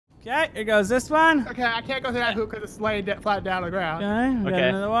Okay, here goes this one. Okay, I can't go through that hoop because it's laying flat down on the ground. Okay, we got Okay.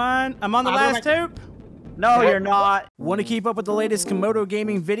 another one. I'm on the last hoop. No, you're not. Want to keep up with the latest Camodo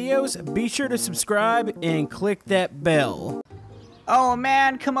gaming videos? Be sure to subscribe and click that bell. Oh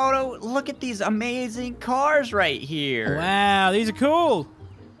man, Camodo, look at these amazing cars right here. Wow, these are cool.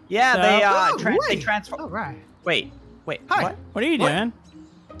 Yeah, they wait. transform. All right. Wait, Hi. what? What are you doing?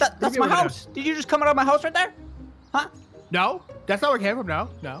 That's my house. Did you just come out of my house right there? Huh? No, that's not where it came from. No.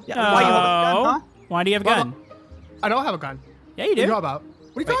 Yeah. Why you have a gun, huh? Why do you have a gun? I don't have a gun. Yeah, you What are you do. talking about?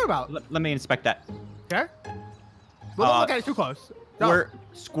 What are you talking about? Let me inspect that. Okay. Well, don't look at it too close. No.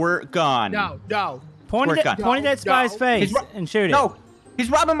 Squirt gun. No. Point Squirt gun. it at Spy's face and shoot it. No, he's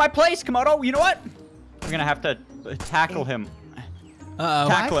robbing my place, Camodo. You know what? We're gonna have to tackle him. Uh-oh.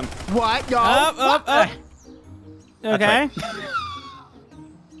 Tackle him. What? No. Up. Okay. Right.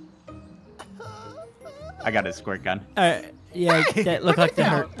 I got his squirt gun. Yeah, that looked like that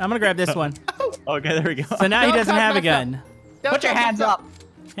hurt. I'm gonna grab this one. Okay, there we go. So now he No, doesn't have a back gun. Put your hands up.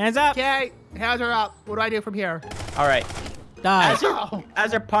 Hands up. Okay, hands are up. What do I do from here? All right. Die.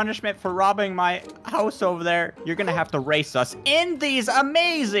 As your punishment for robbing my house over there, you're gonna have to race us in these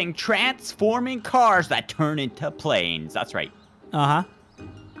amazing transforming cars that turn into planes. That's right. Uh-huh.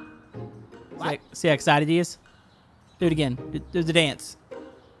 See how excited he is? Do it again. Do the dance.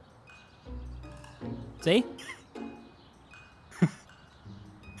 See?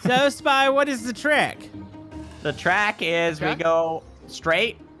 So, Spy, what is the track? The track is we go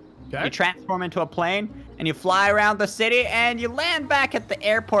straight, Okay. you transform into a plane, and you fly around the city, and you land back at the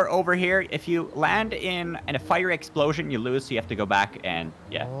airport over here. If you land in a fire explosion, you lose, so you have to go back and,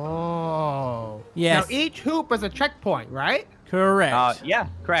 yeah. Oh. Yes. Now each hoop is a checkpoint, right? Correct. Yeah,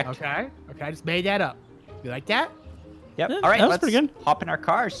 correct. Okay, I just made that up. You like that? Yep. Yeah, All right, that was let's pretty good. hop in our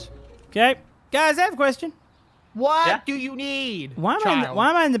cars. Okay. Guys, I have a question. What Yeah. do you need? Why am child?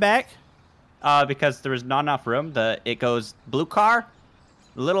 I in the back? Because there was not enough room. It goes blue car,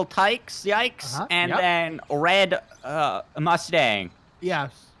 little tykes, yikes, and then red Mustang.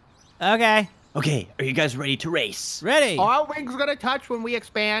 Yes. Okay. Okay, are you guys ready to race? Ready. Our wings gonna touch when we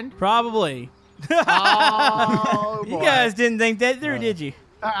expand. Probably. Oh, You boy. guys didn't think that through, did you?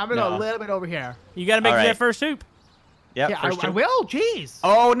 I'm gonna go No. a little bit over here. You got to make All it that right. first hoop. Yep, Yeah, first I two. will. Jeez.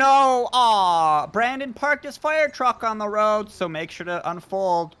 Oh no! Aw, Brandon parked his fire truck on the road, so make sure to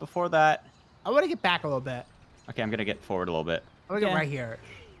unfold before that. I want to get back a little bit. Okay, I'm gonna get forward a little bit. I'm gonna Yeah. get right here.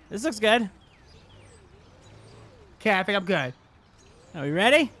 This looks good. Okay, I think I'm good. Are we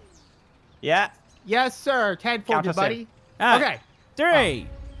ready? Yeah. Yes, sir. 10 for Count you, us in. buddy. All right. Okay. 3,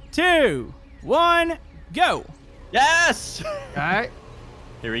 2, 1, go. Yes! All right.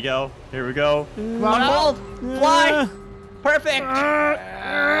 Here we go. Here we go. Come on out. Unfold! Fly! Perfect!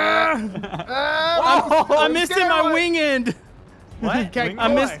 I'm missing my wing end. What? Okay, Wing-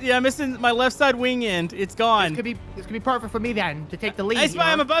 I'm boy. missing my left side wing end. It's gone. This could be perfect for me then to take the lead. Hey, you Spy,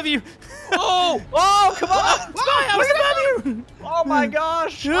 know? I'm above you. Oh! Oh, come on! Spy, I was above you. Oh my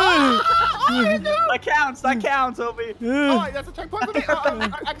gosh! That counts, Obi. Oh, that's a checkpoint for me.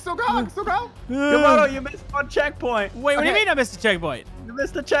 I can still go. Camodo, you missed one checkpoint. Wait, what do you Okay. mean I missed a checkpoint? You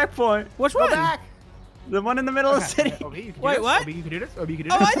missed a checkpoint. Which Go one? back. The one in the middle of the city. Okay, Obi, you can do Wait, this. what? Obi, you can do this. Obi, you can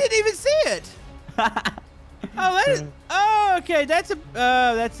do Oh, this. I didn't even see it. Oh, that is. Oh, okay. That's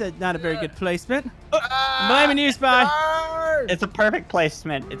not a very good placement. I'm blaming you, Spy. Turn! It's a perfect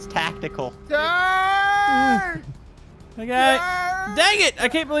placement. It's tactical. Turn! Okay. Dang it! I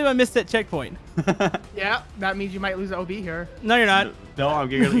can't believe I missed that checkpoint. Yeah, that means you might lose OB here. No, you're not. No,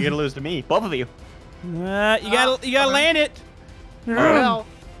 you're gonna lose to me. Both of you. You gotta land it. Well,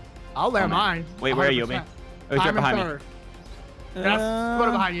 I'll land mine. Wait, where are you, 100%. man? Oh, he's right I'm in behind me. third. That's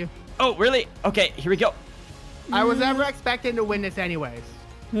what behind you. Oh, really? Okay, here we go. I was never expecting to win this anyways.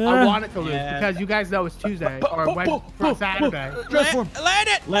 I wanted to lose Yeah. because you guys know it's Tuesday or for Saturday. Land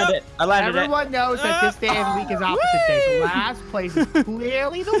it. Land it. I landed Everyone knows that this day of the week is opposite day, so last place is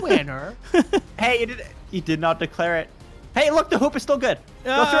clearly the winner. it. Hey, you did not declare it. Hey, look, the hoop is still good.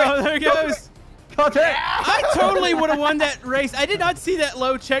 Go through Oh, it. there it goes. Go through it. I totally would have won that race. I did not see that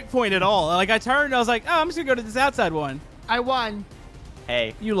low checkpoint at all. Like, I turned and I was like, oh, I'm just going to go to this outside one. I won.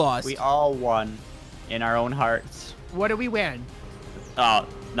 Hey, You lost. we all won in our own hearts. What did we win? Oh,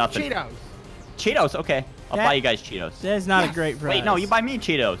 nothing. Cheetos. Cheetos, okay. I'll That- buy you guys Cheetos. That is not a Yes. great price. Wait, no, you buy me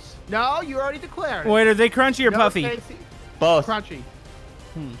Cheetos. No, you already declared. Wait, are they crunchy or No puffy? fancy- Both. Crunchy.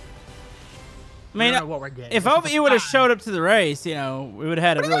 I mean, I don't know what we're getting. if This is OBE would have fun. showed up to the race, you know, we would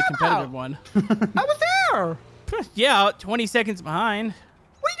have had a What are you really talking competitive about? one. I was there. Yeah, 20 seconds behind.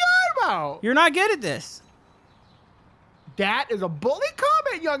 What are you talking about? You're not good at this. That is a bully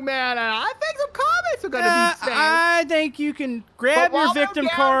comment, young man, and I think some comments are going to be safe. I think you can grab your victim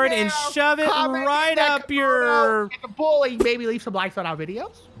card and shove it right up your... If a bully, maybe leave some likes on our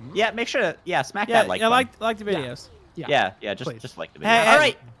videos. Yeah, make sure to smack that like button. like the videos. Yeah, just like the video. Hey, all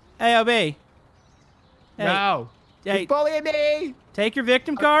right. Hey, OB. Hey, No. Hey, He's bullying me. take your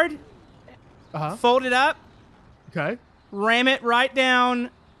victim card, fold it up, Okay. ram it right down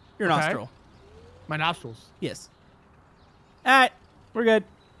your nostril. My nostrils. Yes. All right, we're good.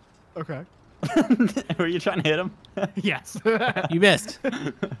 Okay. Were you trying to hit him? Yes. You missed.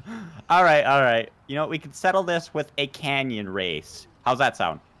 All right. You know what? We could settle this with a canyon race. How's that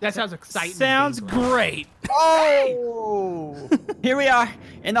sound? That sounds exciting. Sounds great. Oh! Here we are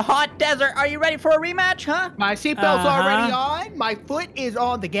in the hot desert. Are you ready for a rematch, huh? My seatbelt's already on. My foot is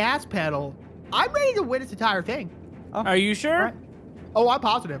on the gas pedal. I'm ready to win this entire thing. Are you sure? Right. Oh, I'm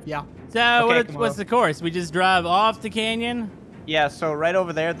positive. Yeah. So Okay, what's the course? We just drive off the canyon? Yeah, so right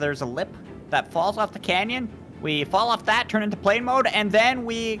over there's a lip that falls off the canyon. We fall off that, turn into plane mode, and then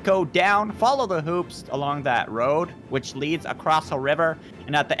we go down, follow the hoops along that road, which leads across a river.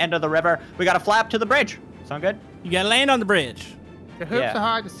 And at the end of the river, we got to fly up to the bridge. Sound good? You gotta land on the bridge. The hoops are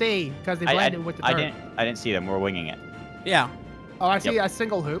hard to see because they blended with the dirt. I didn't see them. We're winging it. Yeah. Oh, I see a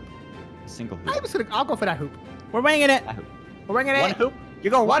single hoop. Single hoop. I'll go for that hoop. We're winging it. We're winging it. One hoop?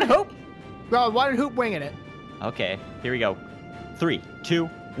 You're going one hoop? Bro, one hoop winging it. Okay, here we go. 3, 2,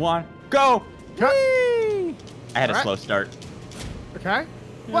 1, go! Whee! I had a slow start. Okay.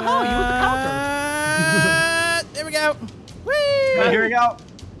 Well, how you with the counters? There we go. Whee! Here we go.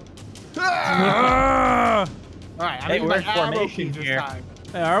 All right, I'm Hey, using we're my in arrow formation keys this here. time.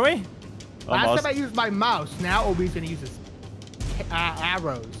 Are we? Last Almost. time I used my mouse. Now Obi's gonna use his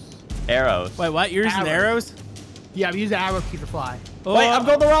arrows. Arrows. Wait, what? You're using arrows? Yeah, I'm using arrow keys to fly. Oh. Wait, I'm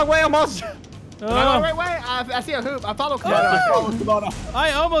going the wrong way almost. Am I going the right way? I see a hoop. I follow Camodo.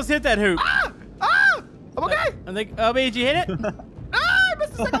 I almost hit that hoop. I'm okay. I think, oh, did you hit it? I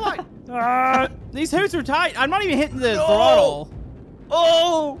missed the second line. These hoops are tight. I'm not even hitting the throttle.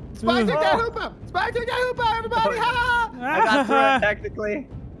 Oh! Spy, take that hoop up. Spy, take that hoop up, everybody. Ha! I got through it technically.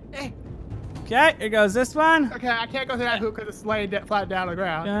 Okay, here goes this one. Okay, I can't go through that hoop because it's laying flat down on the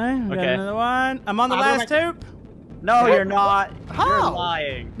ground. Okay, we got Okay. another one. I'm on the last hoop No, you're not. How? You're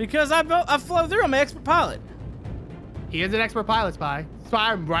lying. because I flew through. I'm an expert pilot. He is an expert pilot, Spy.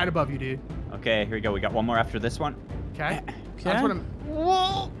 Spy, I'm right above you, dude. Okay, here we go. We got one more after this one. Okay. Okay. That's what I'm.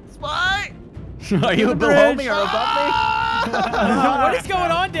 Whoa, Spy! Are you below me or above me? What is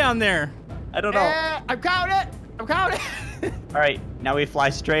going on down there? I don't know. I'm counting. I'm counting. All right, now we fly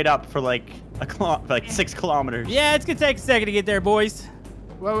straight up for like 6 kilometers. Yeah, it's gonna take a second to get there, boys.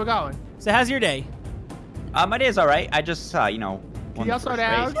 Where we going? So how's your day? My day's all right. I just, you know. Can y'all slow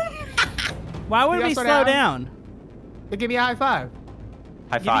down? Why would You we guys slow slow down? They give me a high five.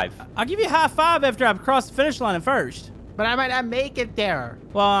 High five. I'll give you a high five after I've crossed the finish line first. But I might not make it there.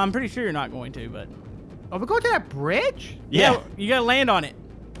 Well, I'm pretty sure you're not going to, but Are we going to that bridge? Yeah. you gotta land on it.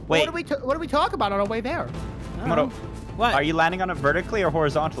 Wait, What do we talk about on our way there? Camodo, What? are you landing on it vertically or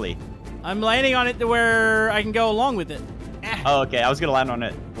horizontally? I'm landing on it to where I can go along with it. Oh, okay. I was gonna land on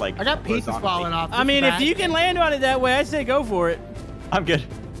it like. I got pieces horizontally. falling off. I mean, if you can land on it that way, I'd say go for it. I'm good.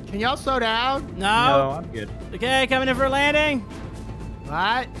 Can y'all slow down? No, No. I'm good. Okay, coming in for a landing.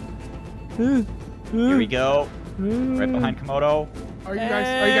 What? Here we go. Right behind Camodo. Are you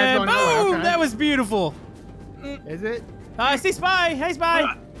guys going nowhere? Boom! Okay. That was beautiful. Is it? I see Spy. Hey, Spy.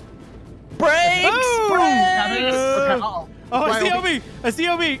 Brakes! Boom! Okay. Uh, Uh-oh. Oh, I see Wait, OB. I see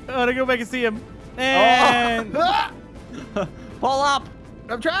OB. Oh, I gotta go back and see him. And Ah! Pull up!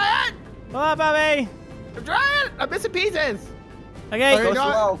 I'm trying! oh, Bobby. I'm trying! I'm missing pieces! Okay. There you Go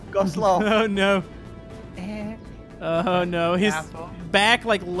go. slow. Go slow. Oh no. Eh. Oh no. His Careful. back,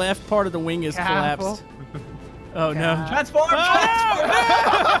 like left part of the wing is Careful. collapsed. Oh no. Transform!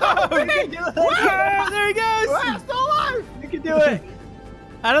 Oh, Transform! You can do it! Oh, there he goes. I'm still alive! You can do it!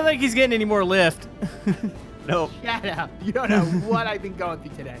 I don't think he's getting any more lift. Nope. Shut up. You don't know what I've been going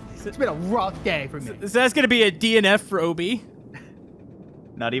through today. It's been a rough day for me. So that's gonna be a DNF for OB.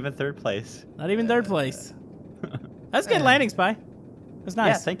 Not even third place. Not even third place. That's good landing, Spy. That's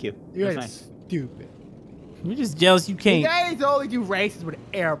nice. Yeah, thank you. You That's guys nice. stupid. You're just jealous you You can't. guys only do races with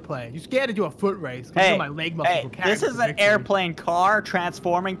airplanes. You're scared to do a foot race. 'Cause you know Hey, my leg muscles hey, will carry this me is to an victory. airplane car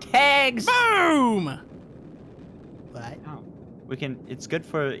transforming tags. Boom! What? We can. It's good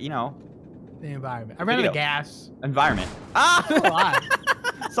for The environment. I ran out Video. of gas. environment. Ah!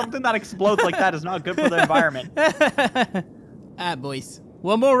 Alive. Something that explodes like that is not good for the environment. Ah, boys.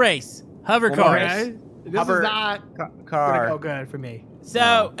 One more race. Hover One more cars. race. Okay. This Hover is not car. gonna go good for me.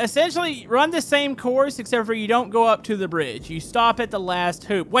 So essentially, run the same course except for you don't go up to the bridge. You stop at the last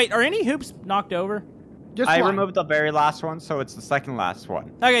hoop. Wait, are any hoops knocked over? Just I one. removed the very last one, so it's the second last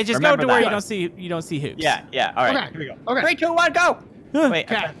one. Okay, just Remember go to where that. you don't see hoops. Yeah, yeah. All right, Okay, here we go. okay. 3, 2, 1, go! Wait,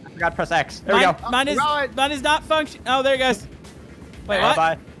 Okay. I forgot to press X. There we go. Mine is not function. Oh, there it goes. Wait, what?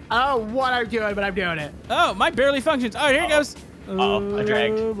 Bye. I don't know what I'm doing, but I'm doing it. Oh, mine barely functions. Oh, here it goes. Uh-oh, I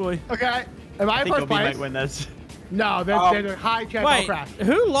dragged. Oh boy. Okay. Am I I in think first Obi might place? win this. No, there's a high chance I'll Wait, crash.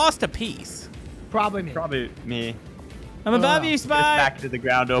 who lost a piece? Probably me. Probably me. I'm above you, Get us Spy. back to the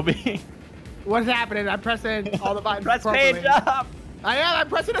ground, Obi. What's happening? I'm pressing all the buttons Press properly. page up. I am. I'm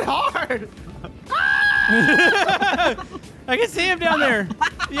pressing it hard. I can see him down there.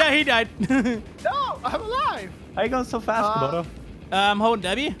 Yeah, he died. No, I'm alive. How you going so fast, Camodo? I'm holding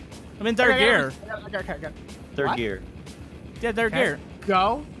W. I'm in third gear. Okay. Third What? gear. Yeah, third gear.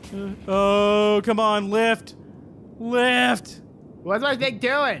 Go. Oh, come on, lift. Lift. What's my thing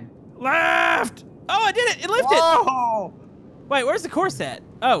doing? Lift. Oh, I did it. It lifted. Whoa! Wait, where's the course at?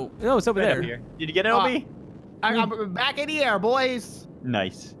 Oh, it's over Right there. up here. Did you get it, Obi? I'm back in the air, boys.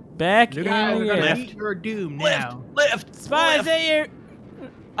 Nice. Back You in guys the are gonna air. meet your doom now. Lift. Spy, is that you?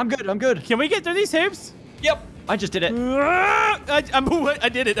 I'm good. I'm good. Can we get through these hoops? Yep. I just did it. I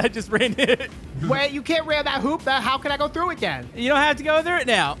did it. I just ran it. Wait, you can't ram that hoop. How can I go through it then? You don't have to go through it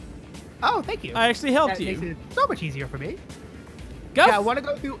now. Oh, thank you. I actually helped That makes you. it so much easier for me. Go. Yeah, I want to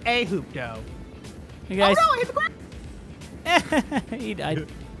go through a hoop though. You guys. Oh no, I hit the ground. He died.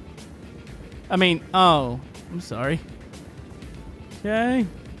 I mean, oh, I'm sorry. Okay.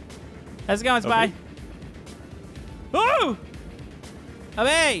 How's it going, Spy? Okay. Oh!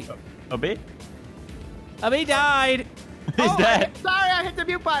 Abe! Obi? Abe died. He's Oh, dead. Sorry, I hit the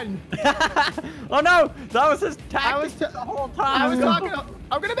mute button. Oh no! That was his tactic was the whole time. I was talking.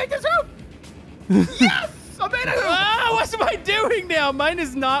 I'm gonna make this hoop. Yes, I made a hoop. Ah, what am I doing now? Mine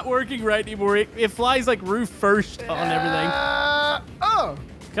is not working right anymore. It flies like roof first on everything. Oh,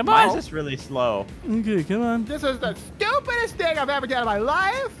 Come Mine's on. just really slow. Okay, come on. this is the stupidest thing I've ever done in my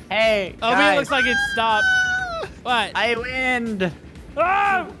life. Hey, Oh, guys, it looks like it stopped. What? I win.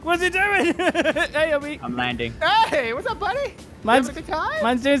 Ah, what's it doing? Hey, Obi. I'm landing. Hey, what's up, buddy? Mine's, You having a good time?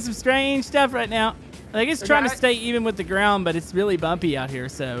 mine's doing some strange stuff right now. I think it's trying to Okay. stay even with the ground, but it's really bumpy out here,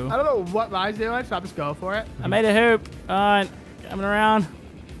 so. I don't know what mine's doing, so I'll just go for it. I made a hoop. Coming around.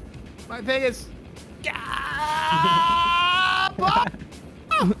 My thing is.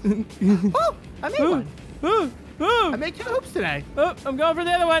 Oh, I made one. Ooh, ooh. I made 2 hoops today. Oh, I'm going for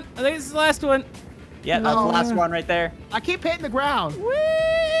the other one. I think this is the last one. Yeah, that's the No. last one right there. I keep hitting the ground. Whee!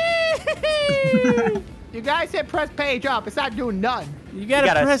 You guys hit press page up. It's not doing none. You gotta,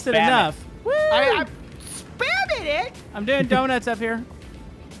 gotta press it spam it. enough. Woo! I'm spamming it. I'm doing donuts up here.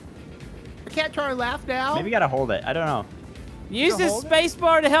 I can't turn left now. Maybe you gotta hold it. I don't know. Use To the hold it? space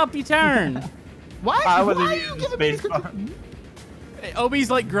bar to help you turn. What? I Why wasn't are you using giving me space these bar. controls? Obi's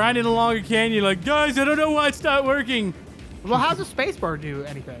like grinding along a canyon like, guys, I don't know why it's not working. Well, how's the space bar do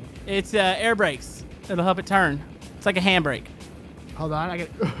anything? It's air brakes. It'll help it turn. It's like a handbrake. Hold on,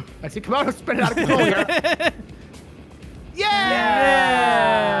 I see Camodo spinning out of control here.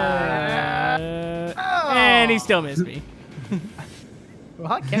 Yeah! Oh. And he still missed me.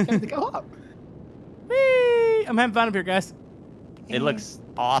 Well, I can't get it to go up. Whee! I'm having fun up here, guys. It looks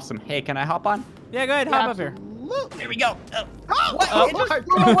awesome. Hey, can I hop on? Yeah, go ahead, hop up here. Absolutely. Here we go. Oh, What? oh It just my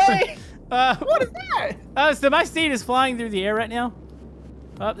flew God. away. What is that? So my seat is flying through the air right now.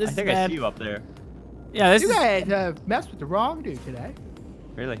 Oh, this I is think I bad. see you up there. Yeah, this You is. guys messed with the wrong dude today.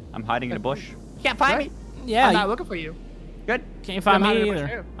 Really? I'm hiding in a bush. You can't find Right? me. Yeah, I'm you not looking for you. Good. can't find I'm hiding me in the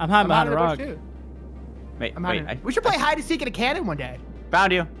bush, either. too. I'm hiding behind a in the rock. bush, too. Wait, I'm wait. hiding. We should play hide and seek in a cannon one day.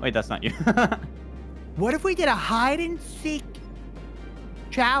 Found you. Wait, that's not you. What if we did a hide and seek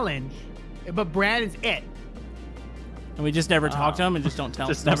challenge, but Brandon's it? And we just never talk to him and just don't tell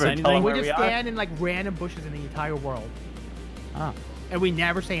Just don't never say tell anything. him We where just we are. stand in like random bushes in the entire world, Oh. and we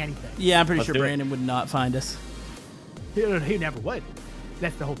never say anything. Yeah, I'm pretty Let's sure do it. Brandon would not find us. He never would.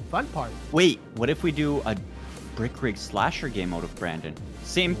 That's the whole fun part. Wait, what if we do a brick rig slasher game mode of Brandon?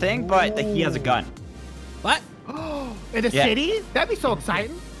 Same thing, but he has a gun. What? In the Yeah. city? That'd be so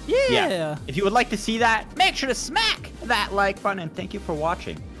exciting. Yeah. If you would like to see that, make sure to smack that like button. And thank you for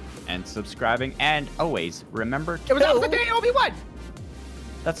watching and subscribing. And always remember to... That was the day Obi-Wan.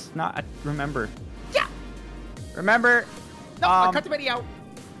 That's not a remember. Yeah. Remember, No, I cut the video.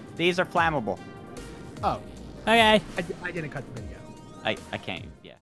 these are flammable. Oh, Okay. I didn't cut the video. I can't.